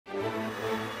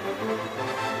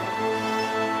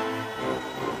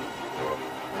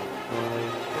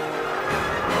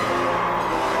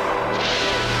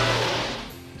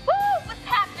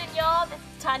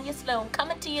Zone,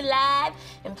 coming to you live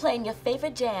and playing your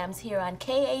favorite jams here on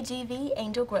KAGV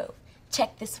Angel Grove.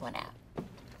 Check this one out.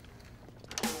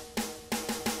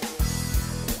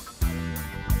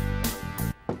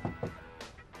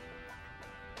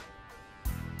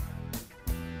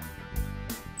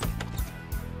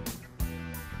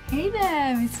 Hey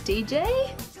there, Miss DJ.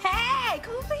 Hey,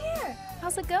 come over here.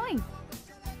 How's it going?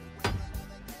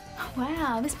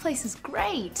 Wow, this place is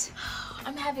great.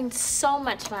 I'm having so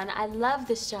much fun. I love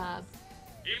this job.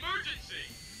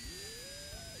 Emergency!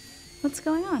 What's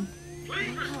going on?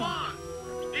 Please respond!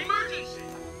 Emergency!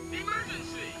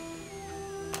 Emergency!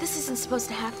 This isn't supposed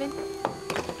to happen.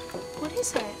 What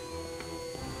is it?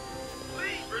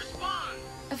 Please respond!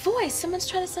 A voice. Someone's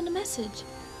trying to send a message.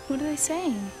 What are they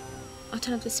saying? I'll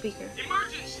turn up the speaker.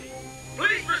 Emergency!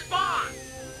 Please respond!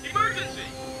 Emergency!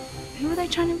 Who are they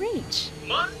trying to reach?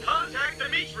 Must contact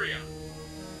Dimitria!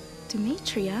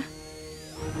 Dimitria?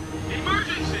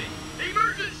 Emergency!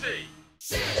 Emergency!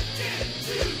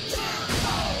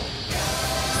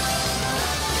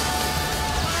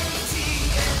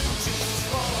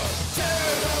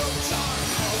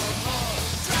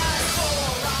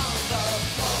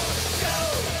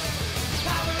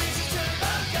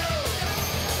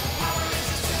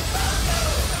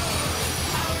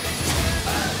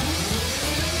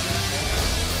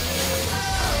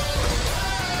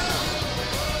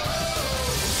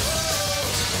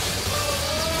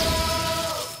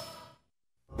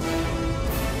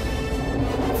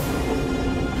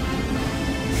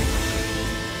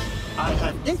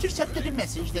 Intercepted a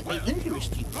message that may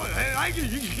interest you.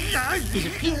 It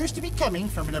appears to be coming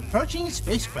from an approaching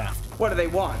spacecraft. What do they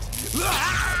want?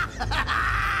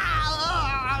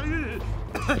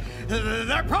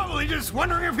 They're probably just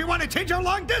wondering if we want to change our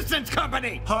long-distance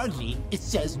company. Hardly. It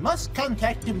says must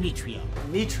contact Dimitria.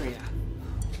 Dimitria?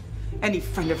 Any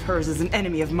friend of hers is an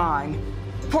enemy of mine.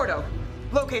 Porto,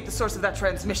 locate the source of that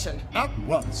transmission. At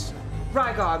once.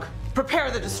 Rygog,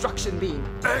 prepare the destruction beam.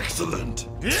 Excellent.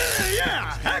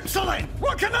 Yeah, excellent.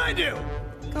 What can I do?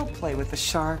 Go play with the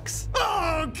sharks.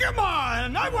 Oh, come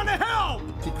on. I want to help.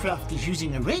 The craft is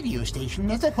using a radio station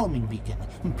as a homing beacon.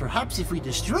 Perhaps if we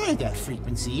destroy that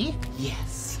frequency...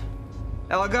 Yes.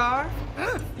 Elgar,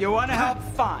 you want to help?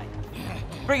 Fine.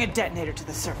 Bring a detonator to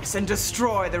the surface and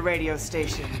destroy the radio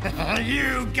station.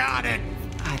 You got it.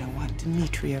 I don't want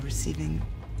Dimitria receiving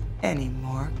any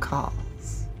more calls.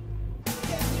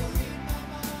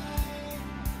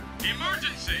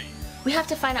 Emergency! We have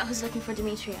to find out who's looking for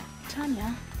Dimitria.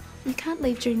 Tanya, you can't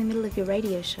leave during the middle of your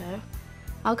radio show.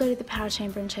 I'll go to the power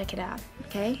chamber and check it out,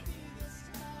 okay?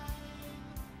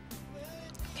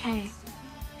 Okay.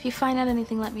 If you find out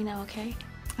anything, let me know, okay?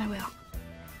 I will.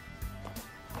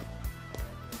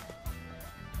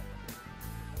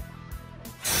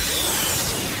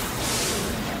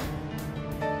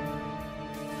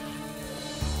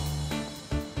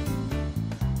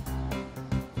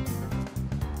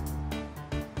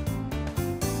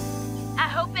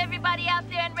 Everybody out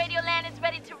there in Radioland is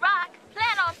ready to rock.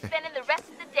 Plan on spending the rest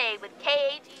of the day with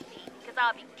KAGV, because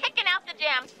I'll be kicking out the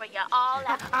jams for you all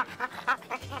out.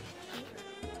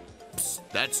 Psst,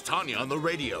 that's Tanya on the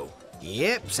radio.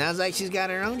 Yep, sounds like she's got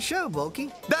her own show,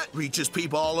 Bulky. That reaches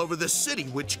people all over the city,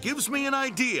 which gives me an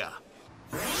idea.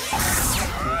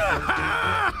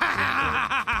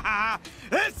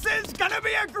 This is gonna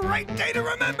be a great day to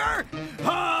remember. Oh,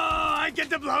 I get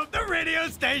to blow up the radio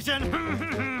station.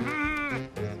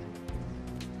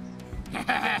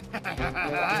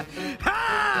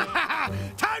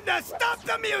 Time to stop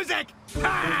the music!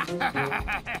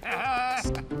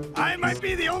 I might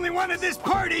be the only one at this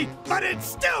party, but it's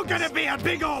still gonna be a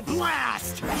big old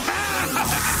blast!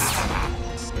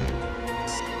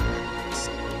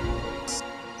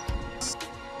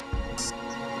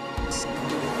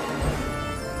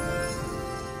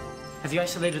 Have you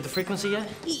isolated the frequency yet?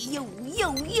 Yo,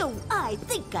 I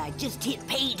think I just hit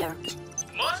pay dirt.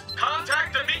 Must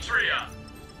contact Dimitria!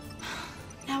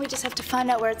 Now we just have to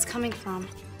find out where it's coming from.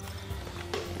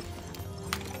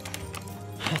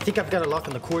 I think I've got a lock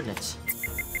on the coordinates.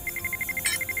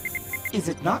 Is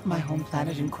it not my home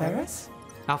planet in Querus?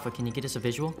 Alpha, can you get us a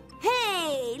visual?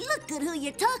 Hey, look at who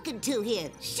you're talking to here.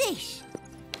 Sheesh.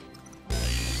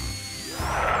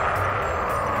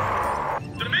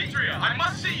 Dimitria, I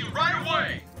must see you right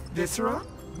away! Viscera?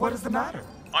 What is the matter?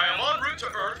 I am en route to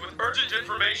Earth with urgent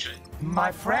information.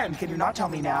 My friend, can you not tell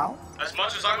me now? As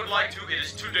much as I would like to, it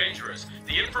is too dangerous.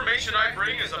 The information I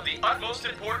bring is of the utmost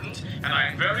importance, and I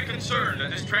am very concerned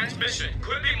that this transmission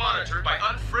could be monitored by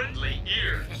unfriendly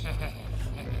ears.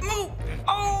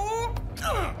 Oh!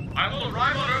 I will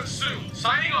arrive on Earth soon.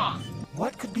 Signing off.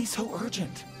 What could be so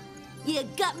urgent? You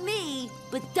got me,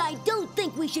 but I don't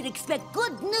think we should expect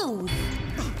good news.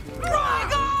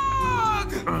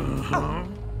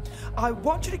 I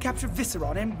want you to capture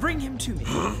Visceron and bring him to me.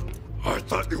 I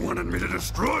thought you wanted me to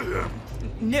destroy him.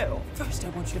 No, first I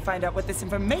want you to find out what this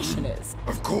information is.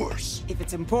 Of course. If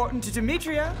it's important to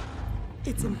Dimitria,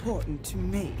 it's important to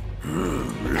me.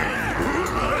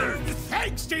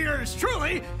 Thanks to yours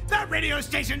truly, that radio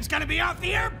station's gonna be off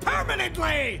the air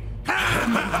permanently!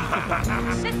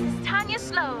 This is Tanya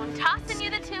Sloan tossing you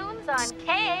the tunes on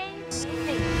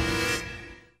KATV.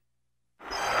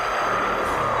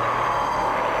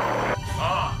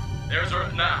 There's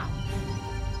Earth now.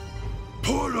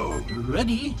 Polo!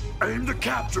 Ready? Aim the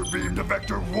capture beam to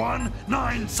Vector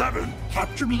 197.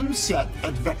 Capture beam set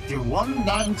at Vector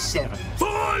 197.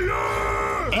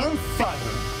 Fire! And fire.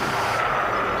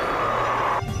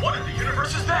 What in the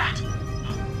universe is that?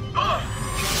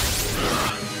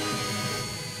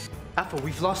 Alpha,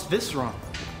 we've lost Visceron.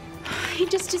 He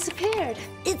just disappeared.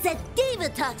 It's that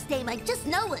Divatox name, I just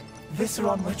know it.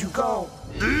 Visceron, where'd you go?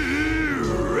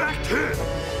 Direct hit!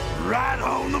 Right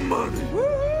on the money! Woo!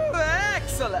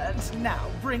 Excellent! Now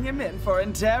bring him in for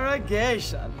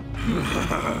interrogation.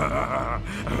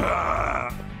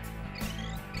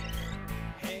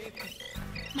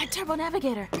 My turbo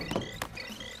navigator.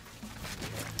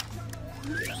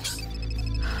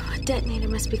 A detonator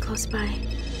must be close by.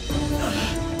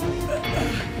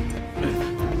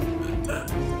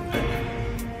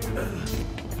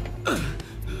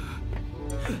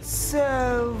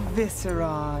 So,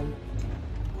 Visceron,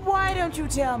 why don't you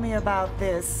tell me about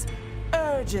this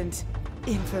urgent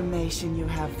information you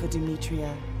have for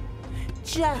Dimitria?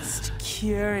 Just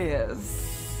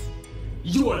curious.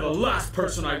 You are the last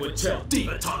person I would tell,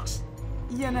 Divatox.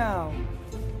 You know,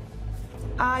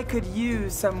 I could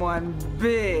use someone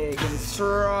big and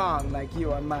strong like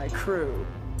you on my crew.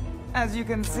 As you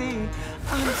can see,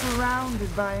 I'm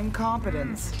surrounded by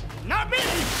incompetence. Not me!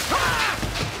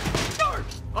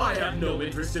 I have no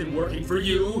interest in working for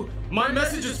you. My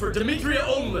message is for Dimitria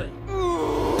only.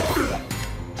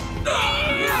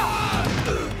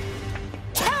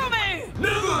 Tell me!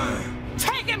 Never!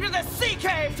 Take him to the sea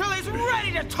cave till he's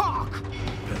ready to talk!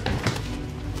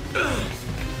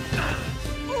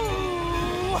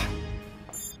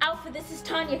 Alpha, this is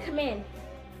Tanya. Come in.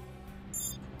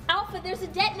 Alpha, there's a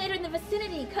detonator in the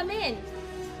vicinity. Come in.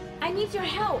 I need your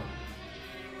help.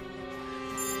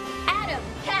 Adam,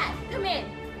 Cat, come in.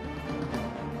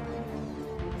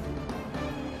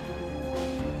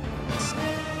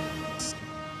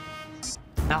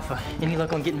 Alpha, any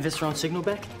luck on getting Visceron's signal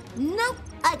back? Nope,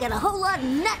 I got a whole lot of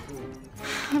nothing.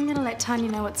 I'm gonna let Tanya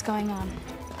know what's going on.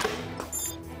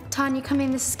 Tanya, come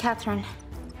in. This is Catherine.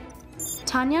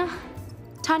 Tanya?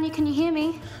 Tanya, can you hear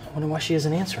me? I wonder why she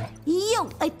isn't answering. Yo,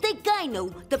 I think I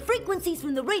know. The frequencies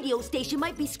from the radio station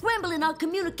might be scrambling our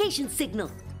communication signal.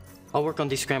 I'll work on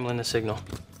descrambling the signal.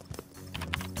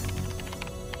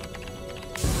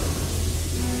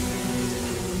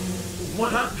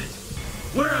 What happened?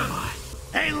 Where am I?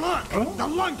 Hey, look! The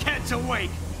lunkhead's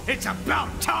awake! It's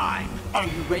about time! Are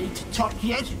you ready to talk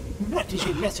yet? What is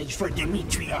your message for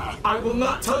Dimitria? I will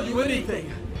not tell you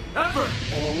anything. Ever!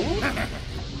 Oh?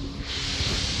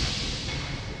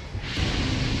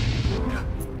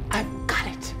 I've got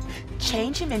it.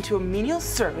 Change him into a menial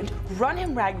servant, run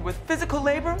him ragged with physical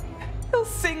labor. He'll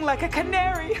sing like a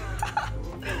canary.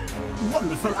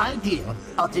 Wonderful idea.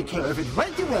 I'll take care of it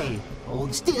right away.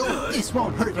 Hold still. This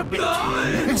won't hurt a bit.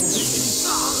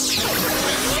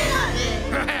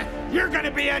 You're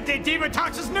gonna be Auntie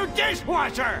Divatox's new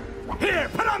dishwasher! Here,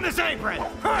 put on this apron!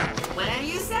 Whatever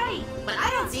you say, but I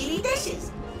don't see any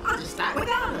dishes. I'll just start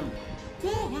without them.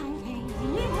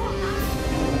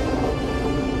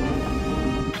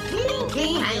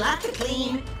 Clean, I love to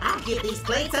clean. I'll give these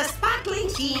plates a sparkling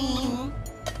sheen.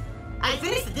 I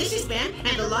finished the dishes, man,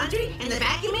 and the laundry, and the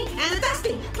vacuuming, and the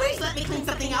dusting. Please let me clean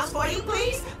something else for you,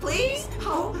 please, please.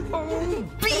 Oh,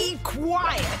 Be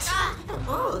quiet!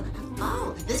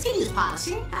 Oh, this can use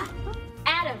polishing.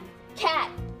 Adam, Cat,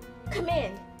 come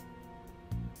in.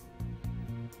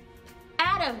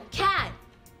 Adam, Cat,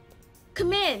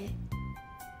 come in.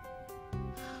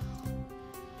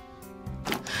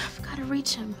 I've got to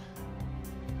reach him.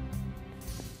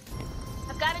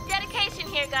 I've got a dedication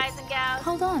here, guys and gals.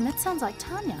 Hold on, that sounds like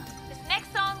Tanya. This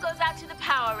next song goes out to the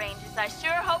Power Rangers. I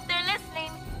sure hope they're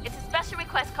listening. It's a special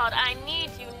request called I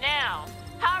Need You Now.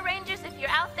 Power Rangers, if you're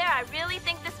out there, I really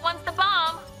think this one's the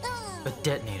bomb. A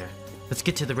detonator. Let's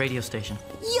get to the radio station.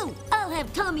 Yo, I'll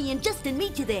have Tommy and Justin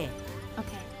meet you there.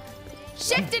 Okay.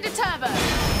 Shift into turbo.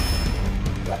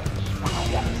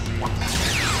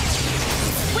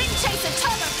 Wind Chaser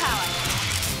turbo power.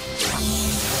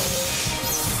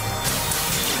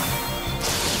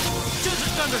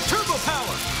 under turbo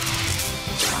power!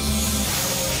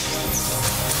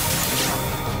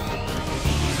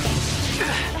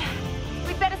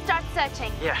 We'd better start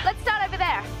searching. Yeah. Let's start over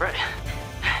there. Right.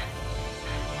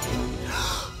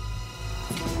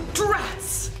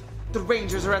 Drats! The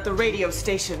Rangers are at the radio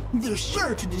station. They're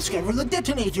sure to discover the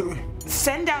detonator.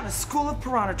 Send down a school of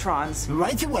Piranhatrons.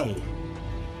 Right away.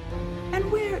 And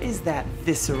where is that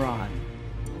Visceron?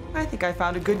 I think I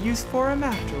found a good use for him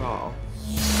after all.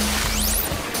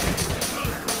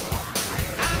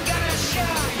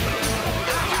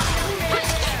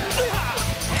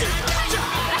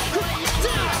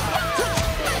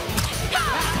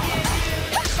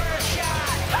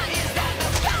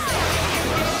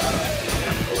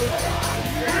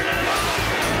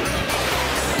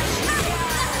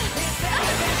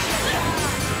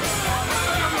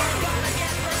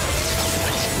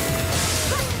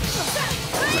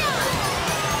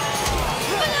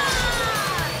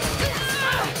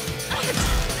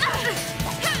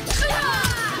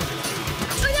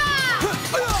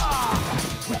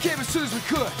 As soon as we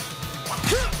could.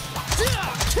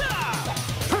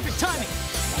 Perfect timing.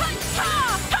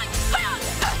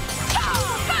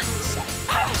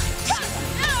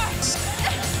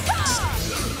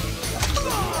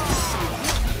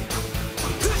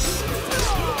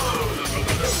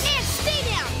 And stay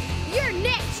down! You're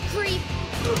next, creep!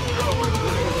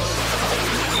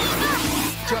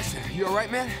 Justin, you all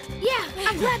right, man? Yeah,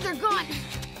 I'm glad they're gone.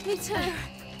 Me too.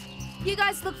 You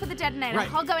guys look for the detonator.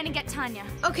 Right. I'll go in and get Tanya.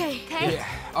 Okay. Okay? Yeah.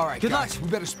 All right, Good guys. We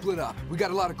better split up. We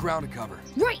got a lot of ground to cover.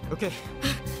 Right. Okay.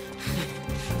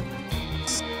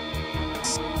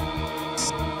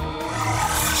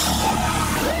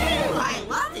 I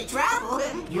love to travel.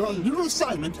 Your new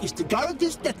assignment is to guard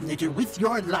this detonator with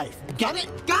your life. Got it?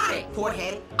 Got it,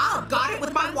 Porthead. I'll guard it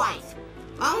with my wife.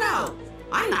 Oh no,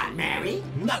 I'm not married.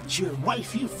 Not your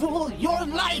wife, you fool. Your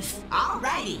life.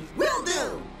 Alrighty, will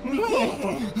do.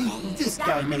 This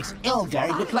guy makes Elgar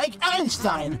look like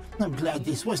Einstein. I'm glad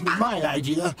this wasn't my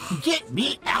idea. Get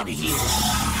me out of here.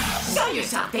 Show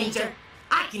yourself, Danger.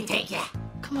 I can take you.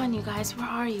 Come on, you guys, where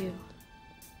are you?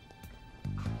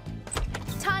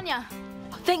 Tanya,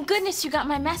 Thank goodness you got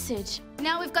my message.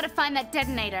 now we've got to find that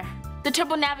detonator. The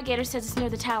turbo navigator says it's near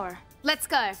the tower. Let's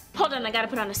go. Hold on, I gotta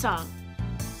put on a song.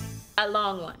 A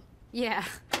long one. Yeah.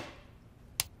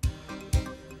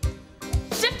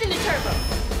 Shift into turbo.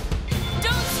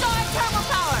 Don't start turbo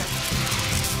power.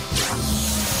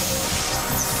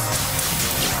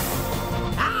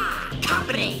 Ah,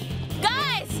 company.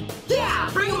 Guys, Yeah,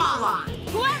 bring them all on.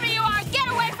 whoever you are, get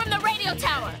away from the radio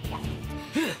tower.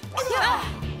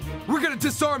 We're gonna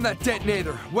disarm that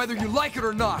detonator, whether you like it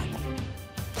or not.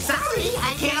 Sorry,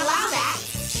 I can't allow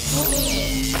that.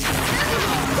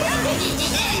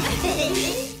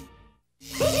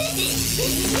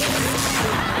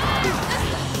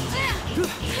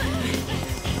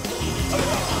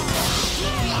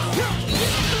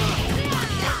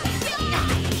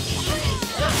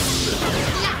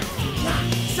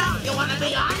 So, you want to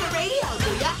be on the radio,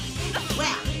 do ya?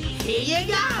 Well, here you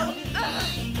go.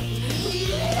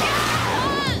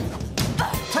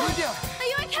 Tanya! Are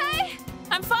you okay?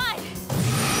 I'm fine.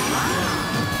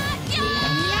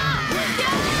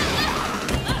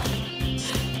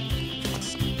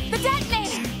 The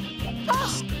detonator!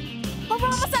 Oh, we're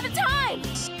almost out of time!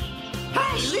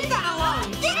 Hey, leave that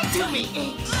alone! Give it to me!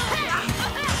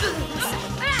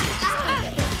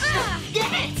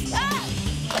 Give it!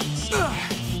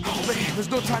 Oh man, there's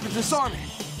no time to disarm it.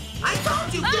 I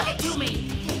told you, give it to me!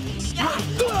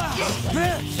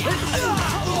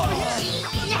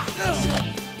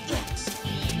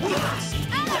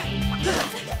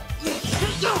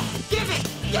 Give it!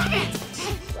 Give it!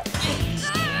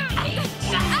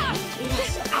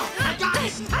 I got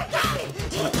it! I got it!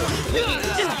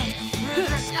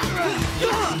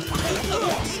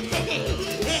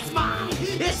 It's mine!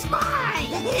 It's mine!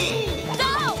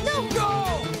 No! No!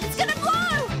 Go! It's gonna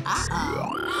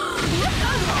blow!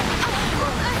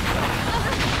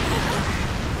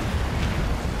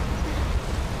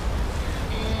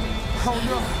 Oh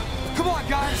no! Come on,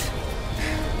 guys!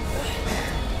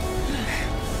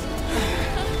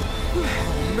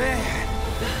 Oh man!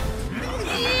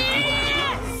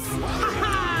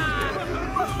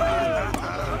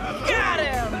 Got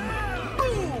him!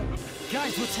 Boom!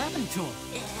 Guys, what's happening to him?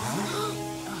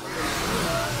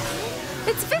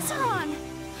 It's Visceron.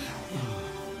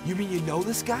 You mean you know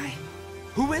this guy?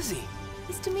 Who is he?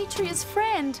 He's Dimitria's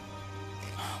friend.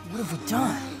 What have we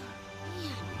done?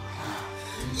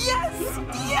 Yes!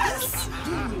 Yes!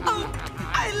 Oh,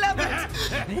 I love it!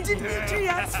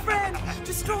 Dimitria's friend,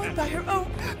 destroyed by her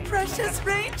own precious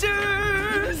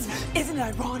rangers! Isn't it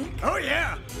ironic? Oh,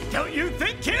 yeah! Don't you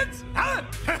think, kids? Huh?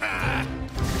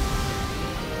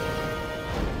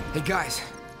 Hey, guys.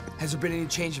 Has there been any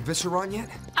change in Visceron yet?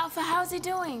 Alpha, how's he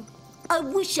doing? I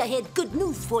wish I had good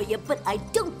news for you, but I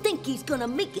don't think he's gonna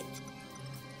make it.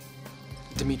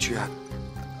 Dimitria,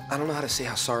 I don't know how to say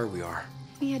how sorry we are.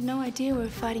 We had no idea we were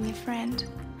fighting a friend.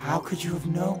 How could you have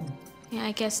known? Yeah,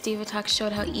 I guess Divatox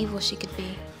showed how evil she could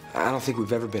be. I don't think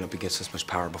we've ever been up against this much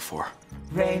power before.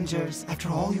 Rangers, after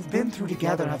all you've been through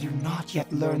together, have you not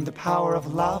yet learned the power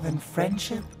of love and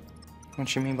friendship?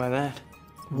 What you mean by that?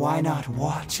 Why not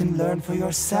watch and learn for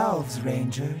yourselves,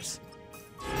 Rangers?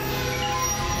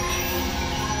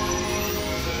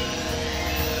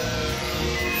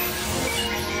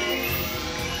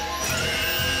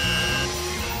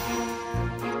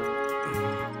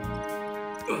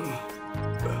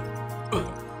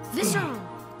 Visceron,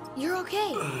 you're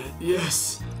okay.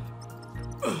 Yes.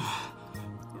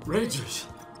 Rangers,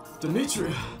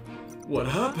 Dimitria, what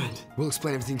happened? We'll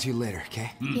explain everything to you later,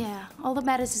 okay? Yeah, all that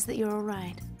matters is that you're all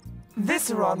right.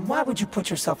 Visceron, why would you put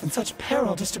yourself in such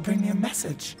peril just to bring me a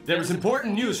message? There is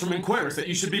important news from Inquirers that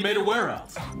you should be made aware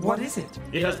of. What is it?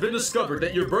 It has been discovered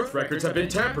that your birth records have been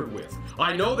tampered with.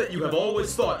 I know that you have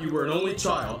always thought you were an only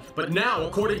child, but now,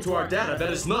 according to our data,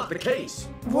 that is not the case.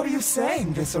 What are you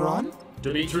saying, Visceron?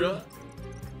 Dimitria,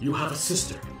 you have a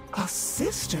sister. A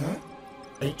sister?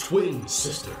 A twin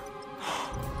sister.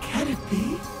 Can it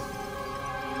be?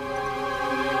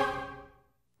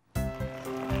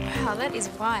 Wow, that is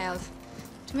wild.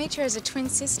 Dimitria is a twin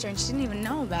sister and she didn't even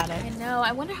know about it. I know.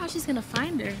 I wonder how she's gonna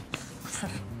find her.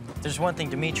 There's one thing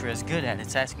Dimitria is good at.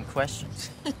 It's asking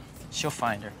questions. She'll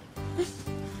find her.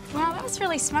 Wow, that was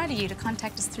really smart of you to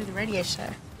contact us through the radio show.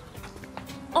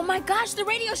 Oh my gosh, the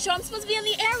radio show. I'm supposed to be on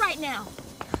the air right now.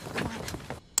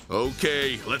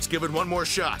 Okay, let's give it one more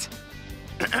shot.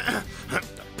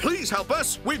 Please help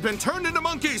us. We've been turned into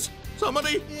monkeys.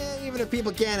 Somebody? Yeah, even if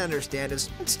people can't understand us,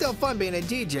 it's still fun being a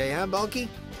DJ, huh, Bulky?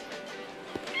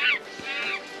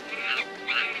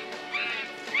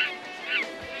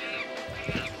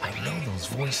 I know those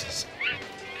voices.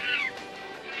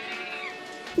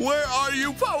 Where are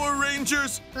you, Power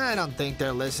Rangers? I don't think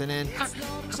they're listening.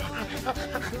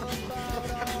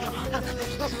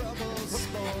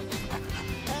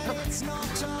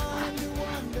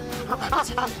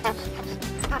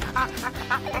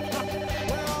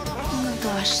 Oh my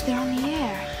gosh, they're on the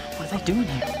air. What are they doing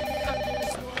here?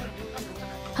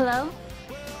 Hello?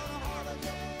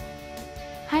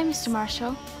 Hi, Mr.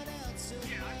 Marshall.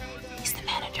 He's the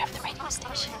manager of the radio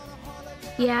station.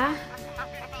 Yeah?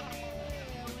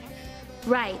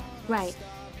 Right.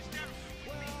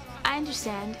 I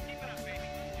understand.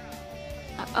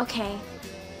 Okay.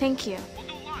 Thank you.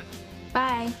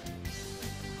 Bye.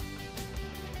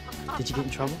 Did you get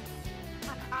in trouble?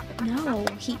 No,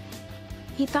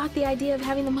 he thought the idea of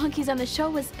having the monkeys on the show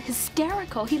was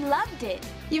hysterical. He loved it.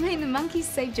 You mean the monkeys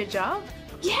saved your job?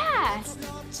 Yeah.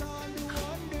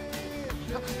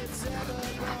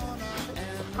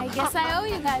 I guess I owe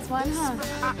you guys one, huh?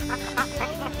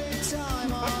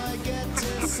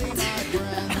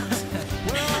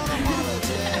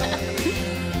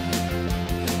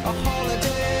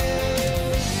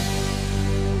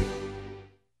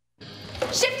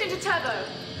 Shift into turbo.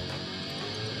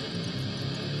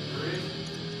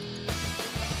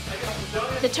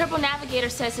 The turbo navigator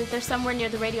says that they're somewhere near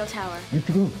the radio tower.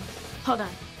 Hold on.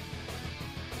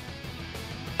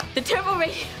 The turbo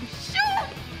radio. Shut up!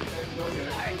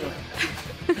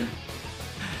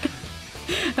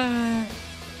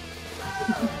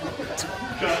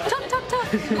 Talk.